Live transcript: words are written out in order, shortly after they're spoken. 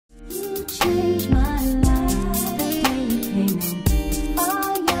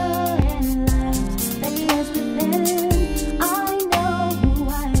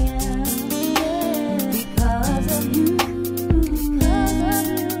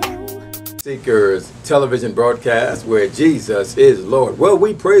Seekers television broadcast where Jesus is Lord. Well,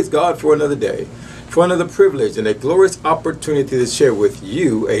 we praise God for another day, for another privilege and a glorious opportunity to share with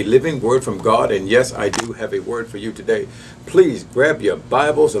you a living word from God. And yes, I do have a word for you today. Please grab your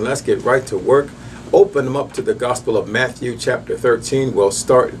Bibles and let's get right to work. Open them up to the Gospel of Matthew chapter 13. We'll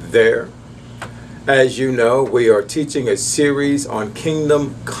start there. As you know, we are teaching a series on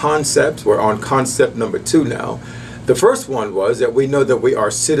kingdom concepts. We're on concept number 2 now. The first one was that we know that we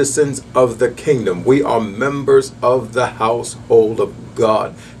are citizens of the kingdom. We are members of the household of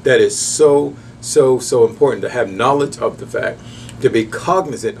God. That is so important to have knowledge of the fact, to be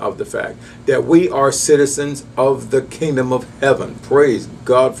cognizant of the fact that we are citizens of the kingdom of heaven. Praise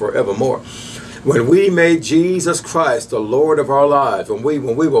God forevermore. When we made Jesus Christ the Lord of our lives, when we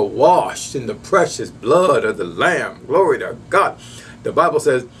were washed in the precious blood of the Lamb, glory to God, the Bible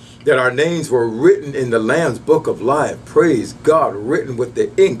says that our names were written in the Lamb's book of life. Praise God, written with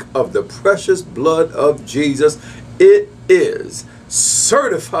the ink of the precious blood of Jesus. It is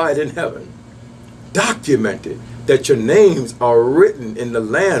certified in heaven, documented that your names are written in the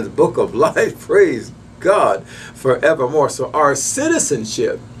Lamb's book of life. Praise God forevermore. So our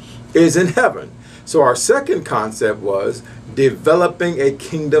citizenship is in heaven. So our second concept was developing a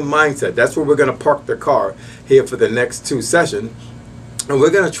kingdom mindset. That's where we're going to park the car here for the next 2 sessions. And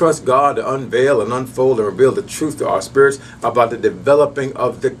we're going to trust God to unveil and unfold and reveal the truth to our spirits about the developing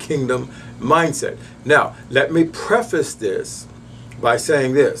of the kingdom mindset. Now, let me preface this by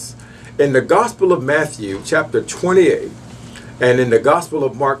saying this. In the Gospel of Matthew, chapter 28, and in the Gospel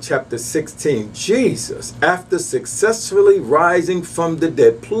of Mark, chapter 16, Jesus, after successfully rising from the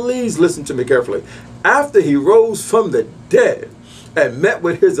dead, please listen to me carefully, after he rose from the dead and met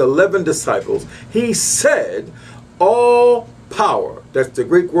with his 11 disciples, he said, all power, that's the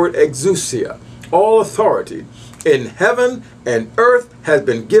Greek word exousia, all authority in heaven and earth has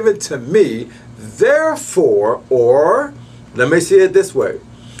been given to me. Therefore, or let me say it this way,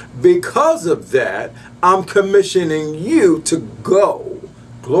 because of that, I'm commissioning you to go,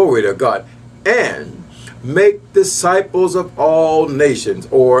 glory to God, and make disciples of all nations,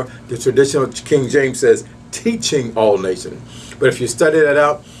 or the traditional King James says, teaching all nations. But if you study that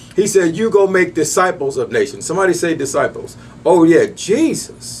out, he said, you go make disciples of nations. Somebody say disciples. Oh yeah,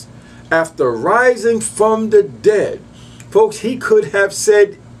 Jesus, after rising from the dead, folks, he could have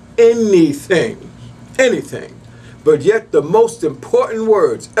said anything. But yet the most important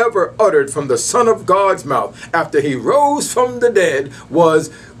words ever uttered from the Son of God's mouth after he rose from the dead was,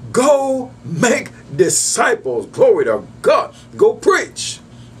 go make disciples. Glory to God. Go preach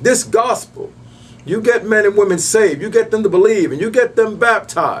this gospel. You get men and women saved. You get them to believe and you get them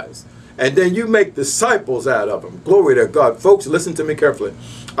baptized. And then you make disciples out of them. Glory to God. Folks, listen to me carefully.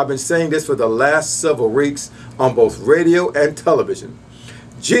 I've been saying this for the last several weeks on both radio and television.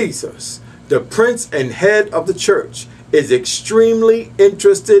 Jesus, the prince and head of the church, is extremely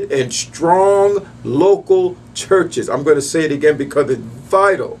interested in strong local churches. I'm going to say it again because it's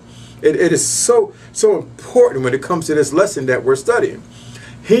vital. It is so important when it comes to this lesson that we're studying.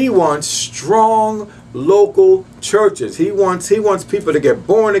 He wants strong local churches. He wants people to get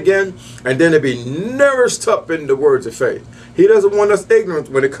born again and then to be nourished up in the words of faith. He doesn't want us ignorant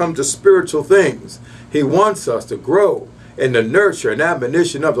when it comes to spiritual things. He wants us to grow in the nurture and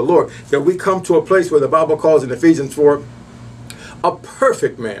admonition of the Lord, that we come to a place where the Bible calls in Ephesians 4, a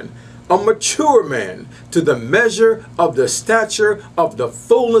perfect man, a mature man, to the measure of the stature of the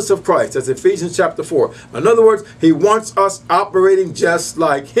fullness of Christ. That's Ephesians chapter 4. In other words, he wants us operating just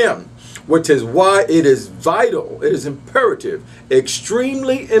like him, which is why it is vital, it is imperative,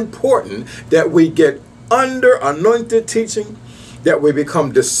 extremely important that we get under anointed teaching, that we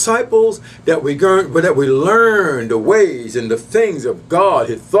become disciples, that we learn the ways and the things of God,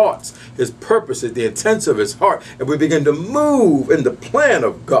 his thoughts, his purposes, the intents of his heart, and we begin to move in the plan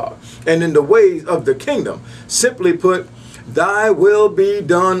of God and in the ways of the kingdom. Simply put, thy will be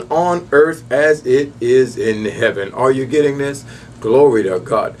done on earth as it is in heaven. Are you getting this? Glory to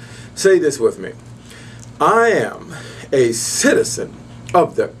God. Say this with me. I am a citizen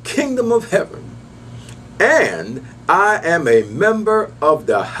of the kingdom of heaven, and I am a member of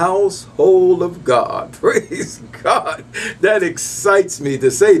the household of God. Praise God. That excites me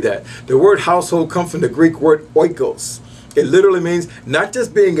to say that. The word household comes from the Greek word oikos. It literally means not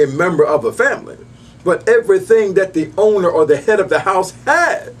just being a member of a family, but everything that the owner or the head of the house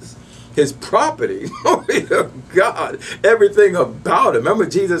has. His property, glory to God, everything about him. Remember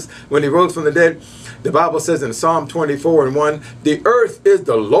Jesus, when he rose from the dead, the Bible says in Psalm 24:1, the earth is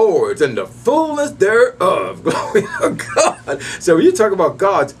the Lord's and the fullness thereof. Glory to God. So when you talk about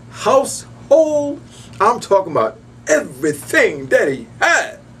God's household, I'm talking about everything that he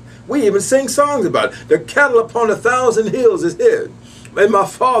had. We even sing songs about it. The cattle upon 1,000 hills is his. In my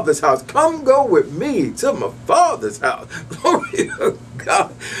Father's house. Come go with me to my Father's house. Glory to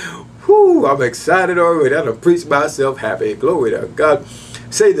God. Whew, I'm excited already. I'm going to preach myself happy. Glory to God.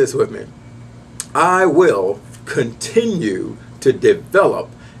 Say this with me. I will continue to develop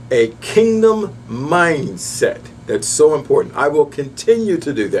a kingdom mindset. That's so important. I will continue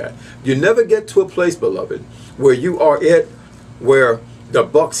to do that. You never get to a place, beloved, where you are where the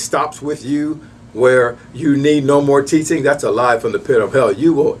buck stops with you, where you need no more teaching. That's a lie from the pit of hell.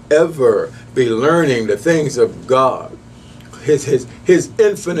 You will ever be learning the things of God. His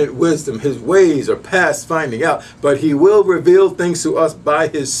infinite wisdom, his ways are past finding out, but he will reveal things to us by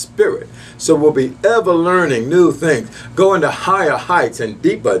his Spirit. So we'll be ever learning new things, going to higher heights and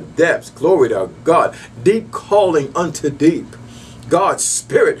deeper depths. Glory to God. Deep calling unto deep. God's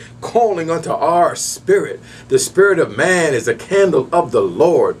Spirit calling unto our spirit. The spirit of man is a candle of the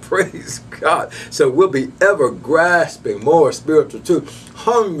Lord. Praise God. So we'll be ever grasping more spiritual truth,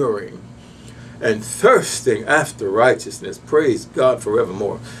 hungering and thirsting after righteousness. Praise God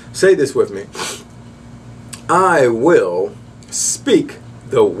forevermore. Say this with me. I will speak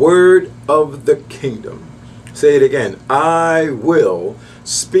the word of the kingdom. Say it again. I will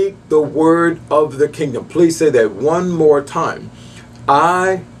speak the word of the kingdom. Please say that one more time.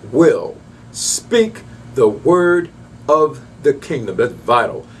 I will speak the word of the kingdom. That's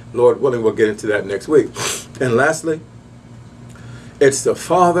vital. Lord willing, we'll get into that next week. And lastly, it's the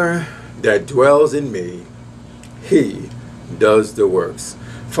Father that dwells in me. He does the works.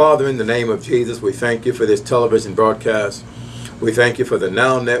 Father, in the name of Jesus, we thank you for this television broadcast. We thank you for the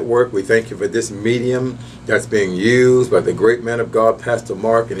Now Network. We thank you for this medium that's being used by the great man of God, Pastor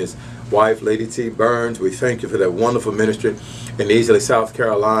Mark, and his wife, Lady T. Burns. We thank you for that wonderful ministry in Easley, South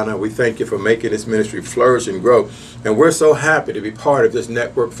Carolina. We thank you for making this ministry flourish and grow. And we're so happy to be part of this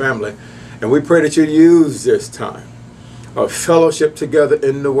network family. And we pray that you use this time of fellowship together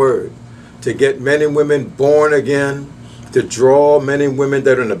in the Word to get men and women born again, to draw men and women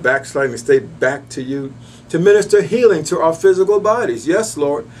that are in the backsliding state back to you, to minister healing to our physical bodies. Yes,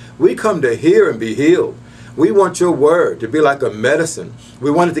 Lord, we come to hear and be healed. We want your word to be like a medicine. We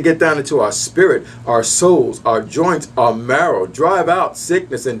want it to get down into our spirit, our souls, our joints, our marrow, drive out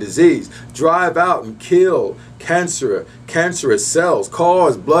sickness and disease, drive out and kill cancerous cells,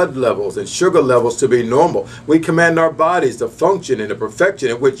 cause blood levels and sugar levels to be normal. We command our bodies to function in the perfection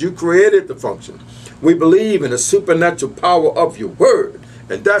in which you created to function. We believe in the supernatural power of your word,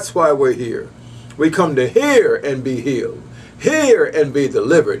 and that's why we're here. We come to hear and be healed, hear and be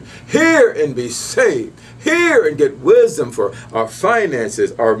delivered, hear and be saved, hear and get wisdom for our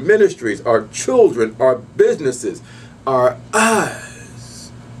finances, our ministries, our children, our businesses. Our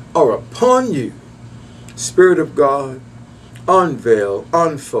eyes are upon you. Spirit of God, unveil,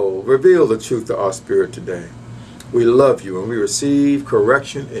 unfold, reveal the truth to our spirit today. We love you and we receive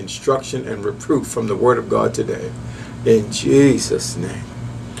correction, instruction, and reproof from the word of God today. In Jesus' name.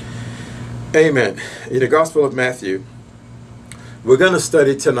 Amen. In the Gospel of Matthew, we're going to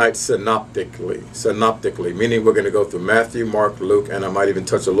study tonight synoptically, meaning we're going to go through Matthew, Mark, Luke, and I might even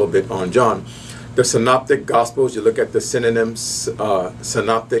touch a little bit on John. The synoptic gospels, you look at the synonyms,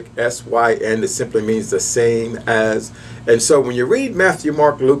 synoptic, S-Y-N, it simply means the same as. And so when you read Matthew,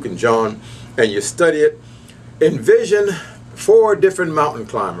 Mark, Luke, and John, and you study it, envision 4 different mountain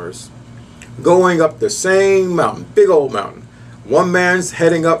climbers going up the same mountain, big old mountain. One man's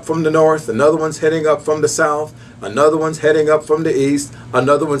heading up from the north, another one's heading up from the south, another one's heading up from the east,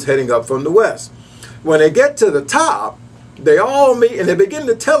 another one's heading up from the west. When they get to the top, they all meet and they begin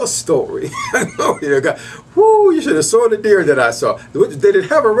to tell a story. Whoo, you should have saw the deer that I saw. Did it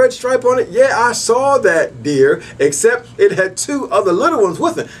have a red stripe on it? Yeah, I saw that deer, except it had 2 other little ones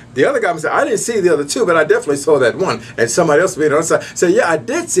with it. The other guy said, I didn't see the other 2, but I definitely saw that one. And somebody else on the other side said, yeah, I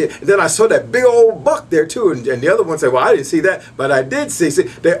did see it. And then I saw that big old buck there too. And the other one said, well, I didn't see that, but I did see. See,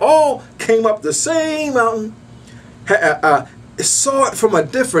 they all came up the same mountain, saw it from a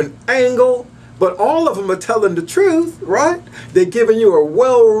different angle, but all of them are telling the truth, right? They're giving you a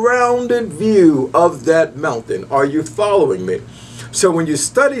well-rounded view of that mountain. Are you following me? So when you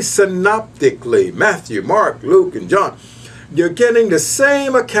study synoptically, Matthew, Mark, Luke, and John, you're getting the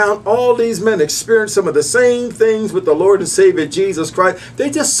same account. All these men experienced some of the same things with the Lord and Savior Jesus Christ. They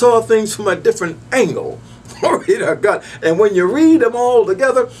just saw things from a different angle. Glory to God. And when you read them all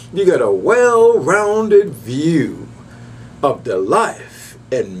together, you get a well-rounded view of the life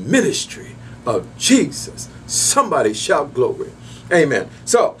and ministry of Jesus. Somebody shout glory. Amen.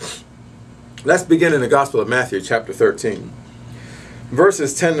 So let's begin in the Gospel of Matthew chapter 13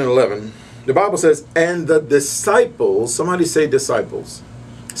 verses 10 and 11. The Bible says, and the disciples, somebody say disciples,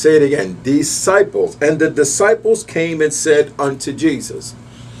 Say it again, disciples. And the disciples came and said unto Jesus,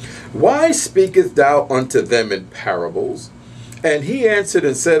 Why speakest thou unto them in parables? And he answered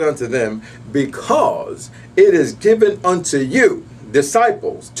and said unto them, Because it is given unto you,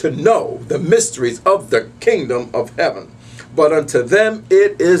 disciples, to know the mysteries of the kingdom of heaven. But unto them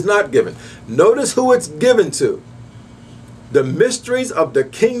it is not given. Notice who it's given to. The mysteries of the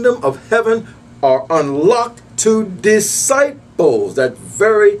kingdom of heaven are unlocked to disciples. That's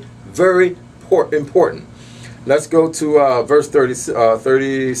very, very important. Let's go to verse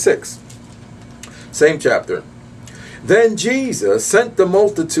 36. Same chapter. Then Jesus sent the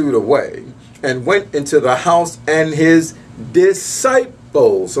multitude away and went into the house, and his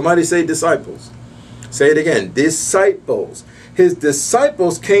disciples. Somebody say disciples. Say it again, disciples. His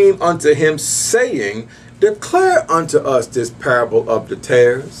disciples came unto him, saying, Declare unto us this parable of the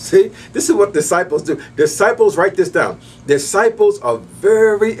tares. See, this is what disciples do. Disciples, write this down. Disciples are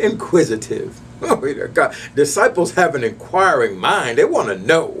very inquisitive. Glory to God. Disciples have an inquiring mind. They want to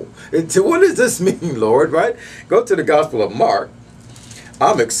know. What does this mean, Lord, right? Go to the Gospel of Mark.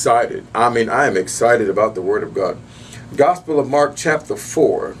 I'm excited. I am excited about the Word of God. Gospel of Mark, chapter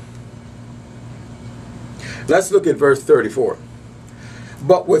 4. Let's look at verse 34.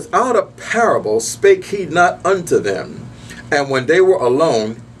 But without a parable spake he not unto them. And when they were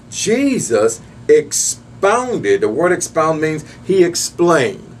alone, Jesus expounded. The word expound means he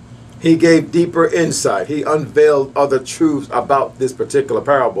explained. He gave deeper insight. He unveiled other truths about this particular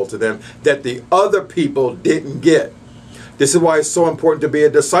parable to them that the other people didn't get. This is why it's so important to be a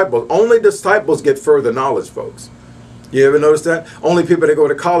disciple. Only disciples get further knowledge, folks. You ever notice that? Only people that go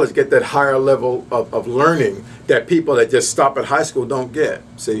to college get that higher level of learning that people that just stop at high school don't get.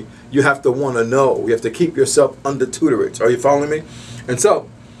 See, you have to want to know. You have to keep yourself under tutorage. Are you following me? And so,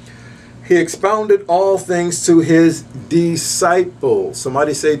 he expounded all things to his disciples.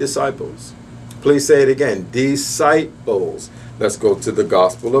 Somebody say disciples. Please say it again. Disciples. Let's go to the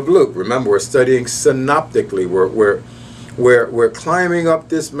Gospel of Luke. Remember, we're studying synoptically. We're climbing up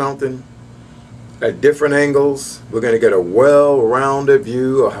this mountain at different angles. We're going to get a well-rounded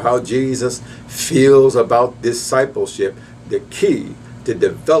view of how Jesus feels about discipleship, the key to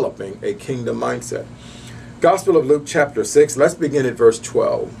developing a kingdom mindset. Gospel of Luke chapter 6, let's begin at verse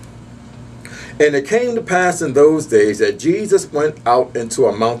 12. And it came to pass in those days that Jesus went out into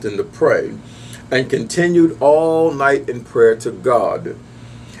a mountain to pray, and continued all night in prayer to God.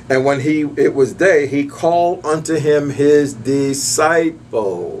 And when it was day, he called unto him his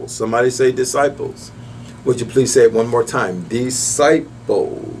disciples. Somebody say disciples. Would you please say it one more time?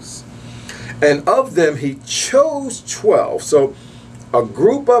 Disciples. And of them he chose 12. So a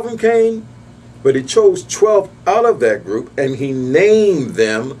group of them came, but he chose 12 out of that group, and he named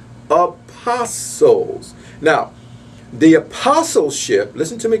them apostles. Now, the apostleship,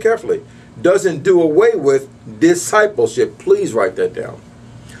 listen to me carefully, doesn't do away with discipleship. Please write that down.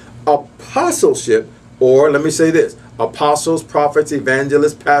 Apostleship, or let me say this, apostles, prophets,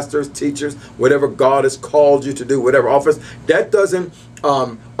 evangelists, pastors, teachers, whatever God has called you to do, whatever office, that doesn't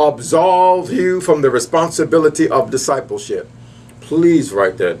absolve you from the responsibility of discipleship. Please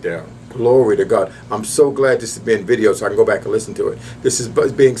write that down. Glory to God. I'm so glad this is being video so I can go back and listen to it. This is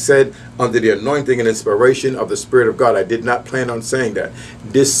being said under the anointing and inspiration of the Spirit of God. I did not plan on saying that.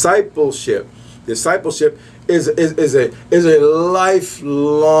 Discipleship. Discipleship is a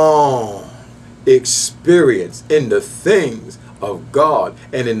lifelong experience in the things of God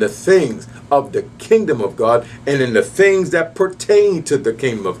and in the things of the kingdom of God and in the things that pertain to the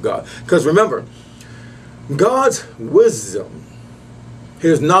kingdom of God. Because remember, God's wisdom,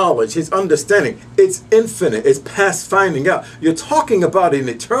 his knowledge, his understanding, it's infinite. It's past finding out. You're talking about an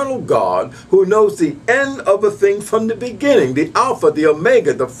eternal God who knows the end of a thing from the beginning, the Alpha, the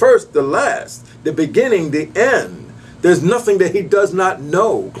Omega, the first, the last, the beginning, the end. There's nothing that he does not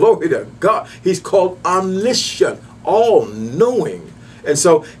know. Glory to God. He's called omniscient, all-knowing. And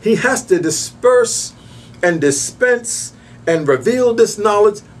so he has to disperse and dispense and reveal this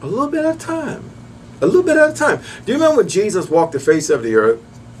knowledge a little bit at a time. A little bit at a time. Do you remember when Jesus walked the face of the earth?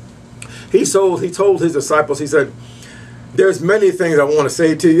 He told his disciples, he said, there's many things I want to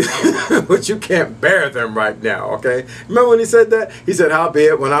say to you, but you can't bear them right now, okay? Remember when he said that? He said,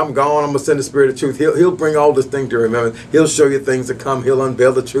 howbeit, when I'm gone, I'm going to send the Spirit of truth. He'll bring all this thing to remember. He'll show you things to come. He'll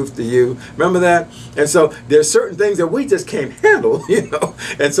unveil the truth to you. Remember that? And so there's certain things that we just can't handle, you know?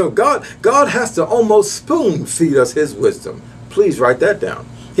 And so God has to almost spoon feed us his wisdom. Please write that down.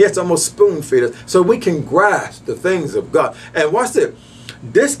 He has to almost spoon feed us so we can grasp the things of God. And watch this.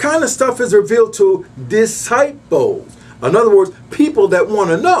 This kind of stuff is revealed to disciples. In other words, people that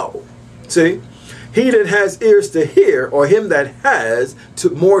want to know. See, He that has ears to hear, or him that has, to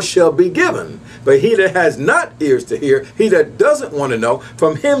more shall be given. But he that has not ears to hear, he that doesn't want to know,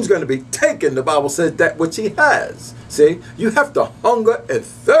 from him's going to be taken, the Bible says, that which he has. See, you have to hunger and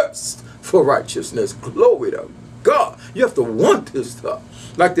thirst for righteousness. Glory to God. You have to want this stuff.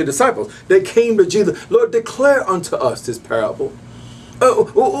 Like the disciples, they came to Jesus. Lord, declare unto us this parable.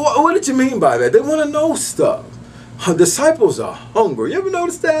 What did you mean by that? They want to know stuff. Disciples are hungry. You ever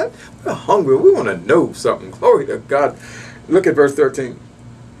notice that? We're hungry. We want to know something. Glory to God. Look at verse 13.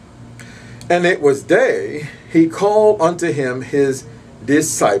 And it was day, he called unto him his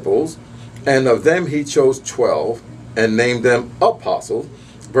disciples, and of them he chose 12, and named them apostles.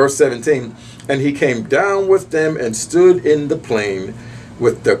 Verse 17. And he came down with them and stood in the plain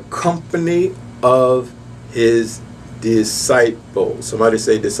with the company of his disciples. Somebody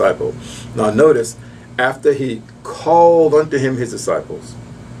say disciple. Now notice, after he called unto him his disciples,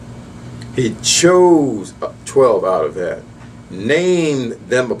 he chose 12 out of that, named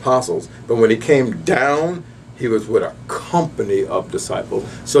them apostles, but when he came down, he was with a company of disciples.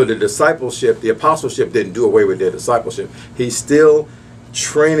 So the discipleship, the apostleship didn't do away with their discipleship. He's still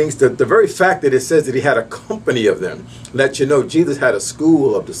training. The very fact that it says that he had a company of them lets you know Jesus had a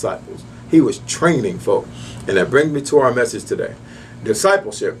school of disciples. He was training folk. And that brings me to our message today.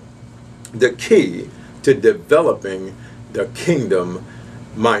 Discipleship, the key to developing the kingdom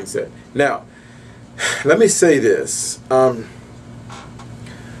mindset. Now, let me say this.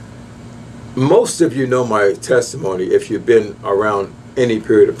 Most of you know my testimony if you've been around any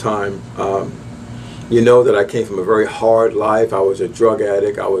period of time. You know that I came from a very hard life. I was a drug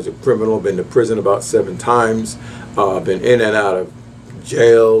addict. I was a criminal. Been to prison about 7 times. Been in and out of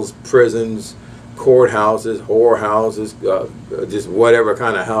jails, prisons, courthouses, whorehouses, just whatever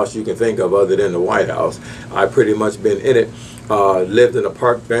kind of house you can think of other than the White House. I pretty much been in it. Lived in a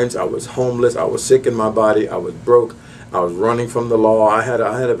park bench. I was homeless. I was sick in my body. I was broke. I was running from the law. I had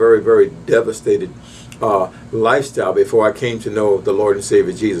a very, very devastated lifestyle before I came to know the Lord and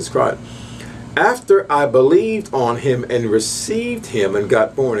Savior Jesus Christ. After I believed on him and received him and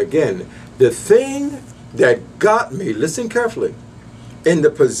got born again, the thing that got me, listen carefully, in the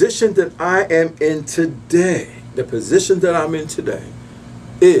position that I am in today, the position that I'm in today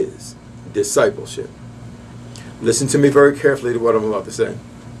is discipleship. Listen to me very carefully to what I'm about to say.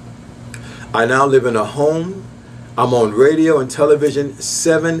 I now live in a home. I'm on radio and television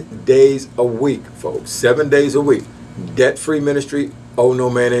 7 days a week, folks. 7 days a week. Debt-free ministry. Owe no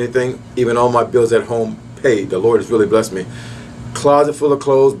man anything. Even all my bills at home paid. The Lord has really blessed me. Closet full of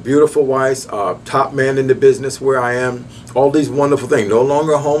clothes. Beautiful wife. Top man in the business where I am. All these wonderful things. No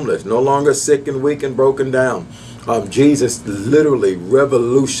longer homeless. No longer sick and weak and broken down. Jesus literally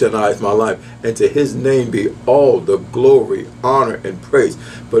revolutionized my life. And to his name be all the glory, honor, and praise.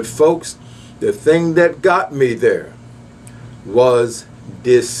 But folks, the thing that got me there was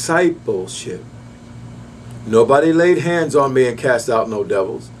discipleship. Nobody laid hands on me and cast out no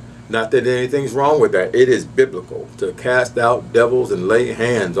devils. Not that anything's wrong with that. It is biblical to cast out devils and lay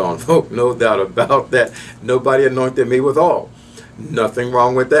hands on folk. No doubt about that. Nobody anointed me with oil. Nothing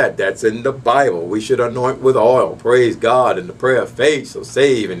wrong with that. That's in the Bible. We should anoint with oil. Praise God. And the prayer of faith shall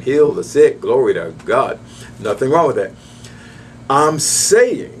save and heal the sick. Glory to God. Nothing wrong with that. I'm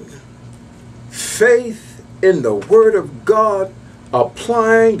saying faith in the Word of God,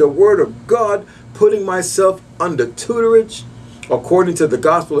 applying the Word of God, putting myself under tutorage, according to the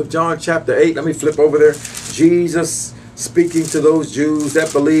Gospel of John chapter 8. Let me flip over there. Jesus speaking to those Jews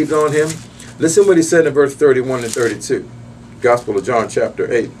that believed on him. Listen what he said in verse 31 and 32. Gospel of John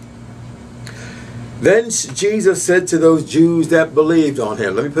chapter 8. Then Jesus said to those Jews that believed on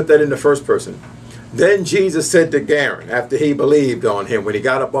him. Let me put that in the first person. Then Jesus said to Geren, after he believed on him, when he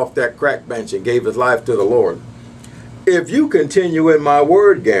got up off that crack bench and gave his life to the Lord, if you continue in my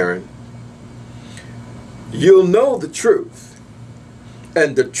word, Geren, you'll know the truth.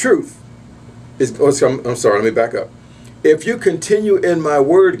 And the truth is, I'm sorry, let me back up. If you continue in my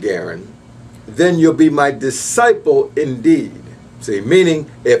word, Geren, then you'll be my disciple indeed. See,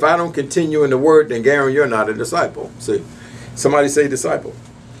 meaning if I don't continue in the word, then Geren, you're not a disciple. See, somebody say disciple.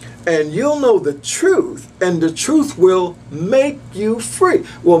 And you'll know the truth, and the truth will make you free.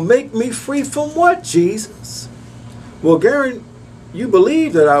 Will make me free from what, Jesus? Well, Geren, you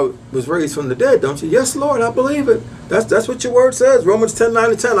believe that I was raised from the dead, don't you? Yes, Lord, I believe it. That's what your word says. Romans 10, 9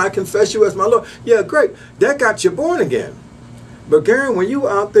 and 10. I confess you as my Lord. Yeah, great. That got you born again. But Geren, when you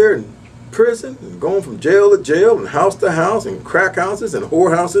were out there in prison and going from jail to jail and house to house and crack houses and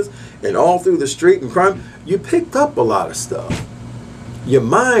whorehouses and all through the street and crime, you picked up a lot of stuff. Your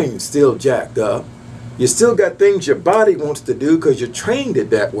mind's still jacked up. You still got things your body wants to do because you trained it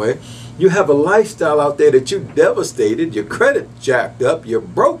that way. You have a lifestyle out there that you devastated, your credit jacked up, you're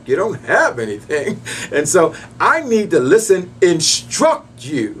broke, you don't have anything. And so I need to listen, instruct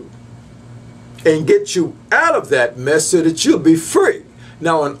you, and get you out of that mess so that you'll be free.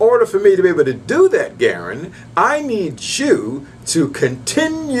 Now, in order for me to be able to do that, Geren, I need you to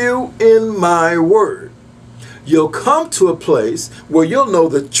continue in my word. You'll come to a place where you'll know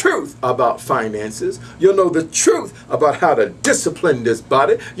the truth about finances. You'll know the truth about how to discipline this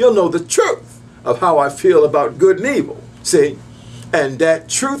body. You'll know the truth of how I feel about good and evil. See? And that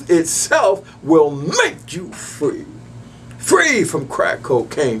truth itself will make you free. Free from crack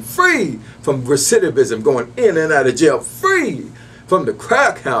cocaine. Free from recidivism, going in and out of jail. Free from the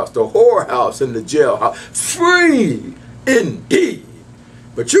crack house, the whorehouse, and the jailhouse. Free indeed.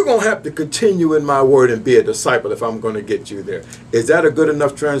 But you're going to have to continue in my word and be a disciple if I'm going to get you there. Is that a good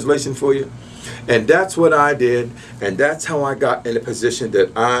enough translation for you? And that's what I did. And that's how I got in the position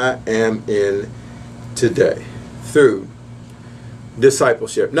that I am in today. Through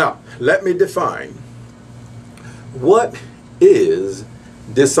discipleship. Now, let me define. What is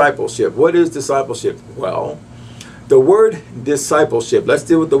discipleship? What is discipleship? Well, the word discipleship, let's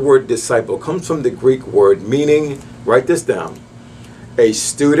deal with the word disciple, comes from the Greek word meaning, write this down, a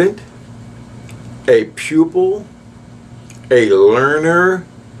student, a pupil, a learner,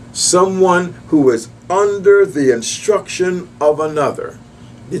 someone who is under the instruction of another.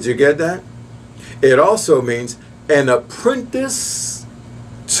 Did you get that? It also means an apprentice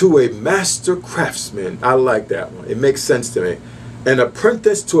to a master craftsman. I like that one. It makes sense to me. An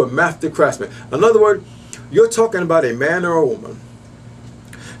apprentice to a master craftsman. In other words, you're talking about a man or a woman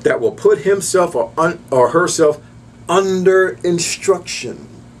that will put himself or herself under instruction,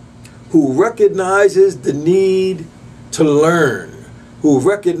 who recognizes the need to learn, who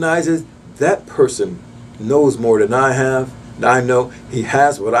recognizes that person knows more than I have. I know he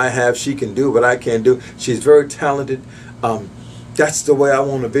has what I have. She can do what I can't do. She's very talented. That's the way I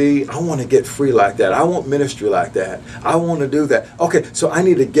want to be. I want to get free like that. I want ministry like that. I want to do that. Okay, so I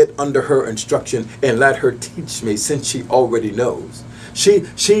need to get under her instruction and let her teach me since she already knows.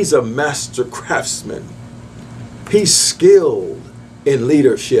 She's a master craftsman. He's skilled in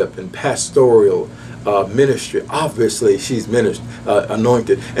leadership and pastoral ministry. Obviously, she's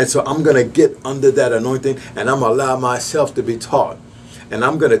anointed. And so I'm going to get under that anointing and I'm going to allow myself to be taught. And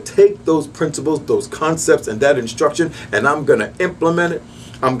I'm going to take those principles, those concepts, and that instruction, and I'm going to implement it.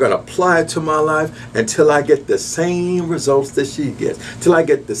 I'm going to apply it to my life until I get the same results that she gets. Till I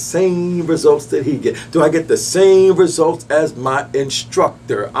get the same results that he gets. Do I get the same results as my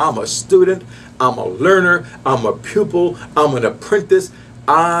instructor? I'm a student. I'm a learner. I'm a pupil. I'm an apprentice.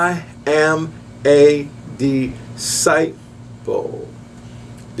 I am a disciple.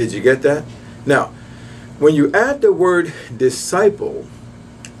 Did you get that? Now, when you add the word disciple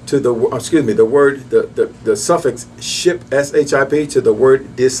to the suffix ship, S-H-I-P, to the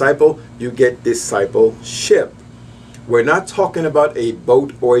word disciple, you get discipleship. We're not talking about a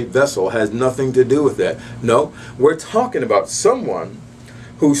boat or a vessel. It has nothing to do with that. No, we're talking about someone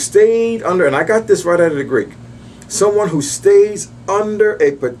who stayed under, and I got this right out of the Greek, someone who stays under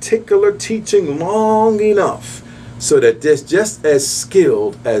a particular teaching long enough so that they're just as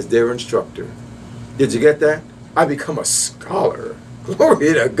skilled as their instructor. Did you get that? I become a scholar.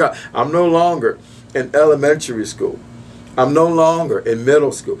 Glory to God. I'm no longer in elementary school. I'm no longer in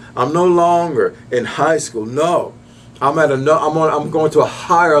middle school. I'm no longer in high school. No. I'm going to a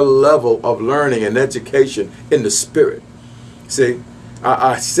higher level of learning and education in the spirit. See,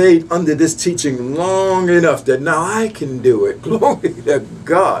 I stayed under this teaching long enough that now I can do it. Glory to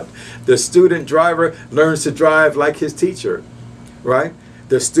God. The student driver learns to drive like his teacher, right?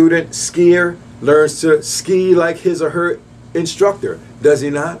 The student skier learns to ski like his or her instructor, does he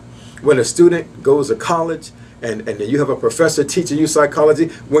not? When a student goes to college and you have a professor teaching you psychology,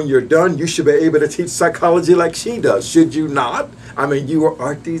 when you're done, you should be able to teach psychology like she does, should you not? I mean, you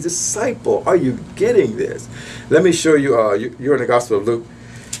are the disciple. Are you getting this? Let me show you, you're in the Gospel of Luke.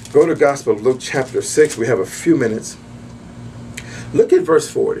 Go to Gospel of Luke chapter 6. We have a few minutes. Look at verse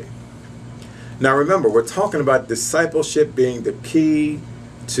 40. Now remember, we're talking about discipleship being the key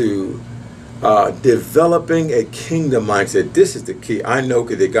to developing a kingdom mindset. This is the key. I know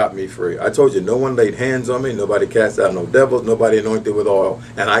because it got me free. I told you, no one laid hands on me. Nobody cast out no devils. Nobody anointed with oil.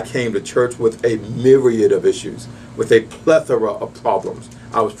 And I came to church with a myriad of issues, with a plethora of problems.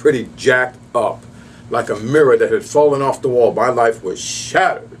 I was pretty jacked up, like a mirror that had fallen off the wall. My life was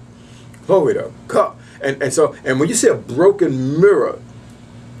shattered. Glory to God. And when you see a broken mirror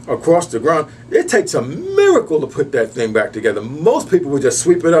across the ground, it takes a miracle to put that thing back together. Most people would just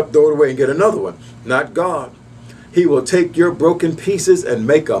sweep it up, throw it away, and get another one. Not God. He will take your broken pieces and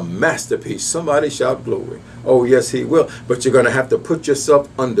make a masterpiece. Somebody shout glory. Oh, yes, he will. But you're going to have to put yourself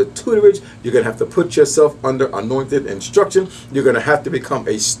under tutorage. You're going to have to put yourself under anointed instruction. You're going to have to become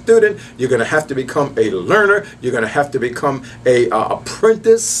a student. You're going to have to become a learner. You're going to have to become a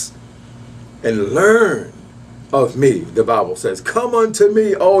apprentice and learn of me. The Bible says, come unto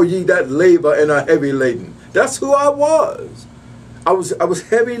me, all ye that labor and are heavy laden. That's who I was. I was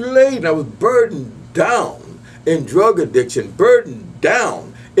heavy laden. I was burdened down in drug addiction, burdened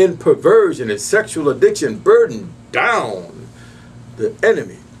down in perversion and sexual addiction, burdened down. The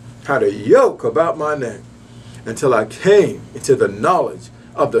enemy had a yoke about my neck until I came into the knowledge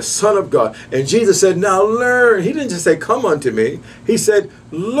of the Son of God. And Jesus said, now learn. He didn't just say, come unto me. He said,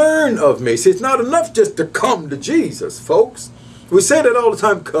 learn of me. See, it's not enough just to come to Jesus, folks. We say that all the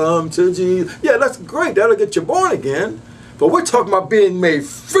time, come to Jesus. Yeah, that's great. That'll get you born again. But we're talking about being made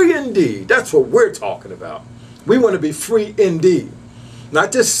free indeed. That's what we're talking about. We want to be free indeed.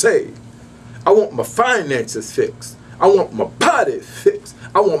 Not just saved. I want my finances fixed. I want my body fixed.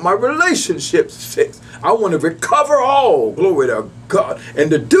 I want my relationships fixed. I want to recover all. Glory to God.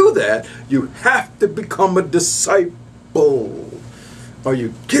 And to do that, you have to become a disciple. Are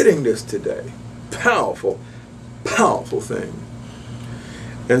you getting this today? Powerful, powerful thing.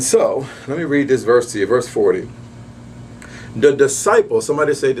 And so, let me read this verse to you. Verse 40. The disciple,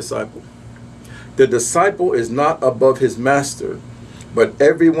 somebody say disciple. The disciple is not above his master, but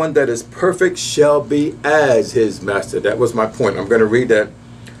everyone that is perfect shall be as his master. That was my point. I'm going to read that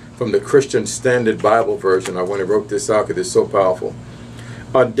from the Christian Standard Bible version. I went and wrote this out because it's so powerful.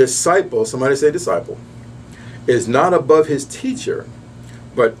 A disciple, somebody say disciple, is not above his teacher,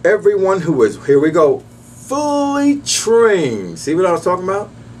 but everyone who is, here we go, fully trained. See what I was talking about?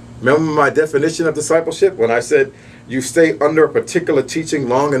 Remember my definition of discipleship when I said you stay under a particular teaching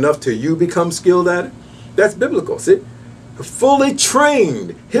long enough till you become skilled at it? That's biblical, see? Fully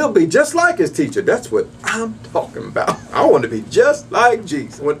trained. He'll be just like his teacher. That's what I'm talking about. I want to be just like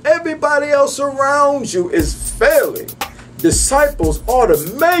Jesus. When everybody else around you is failing, disciples ought to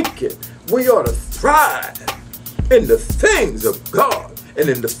make it. We ought to thrive in the things of God and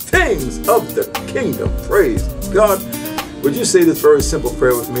in the things of the kingdom. Praise God. Would you say this very simple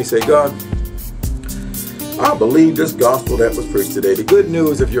prayer with me? Say, God, I believe this gospel that was preached today, the good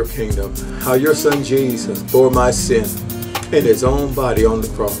news of your kingdom, how your son Jesus bore my sin in his own body on the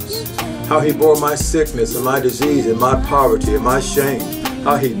cross, how he bore my sickness and my disease and my poverty and my shame,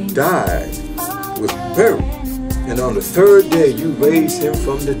 how he died, was buried, and on the third day you raised him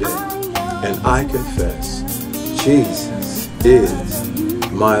from the dead. And I confess, Jesus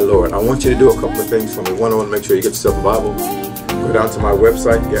is my Lord. I want you to do a couple of things for me. One, I want to make sure you get yourself a Bible. Go down to my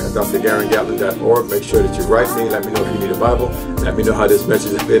website, drGarenGatling.org. Make sure that you write me. Let me know if you need a Bible. Let me know how this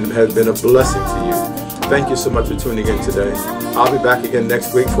message has been a blessing to you. Thank you so much for tuning in today. I'll be back again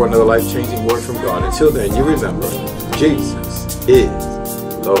next week for another life-changing word from God. Until then, you remember, Jesus is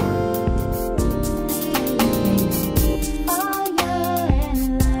Lord.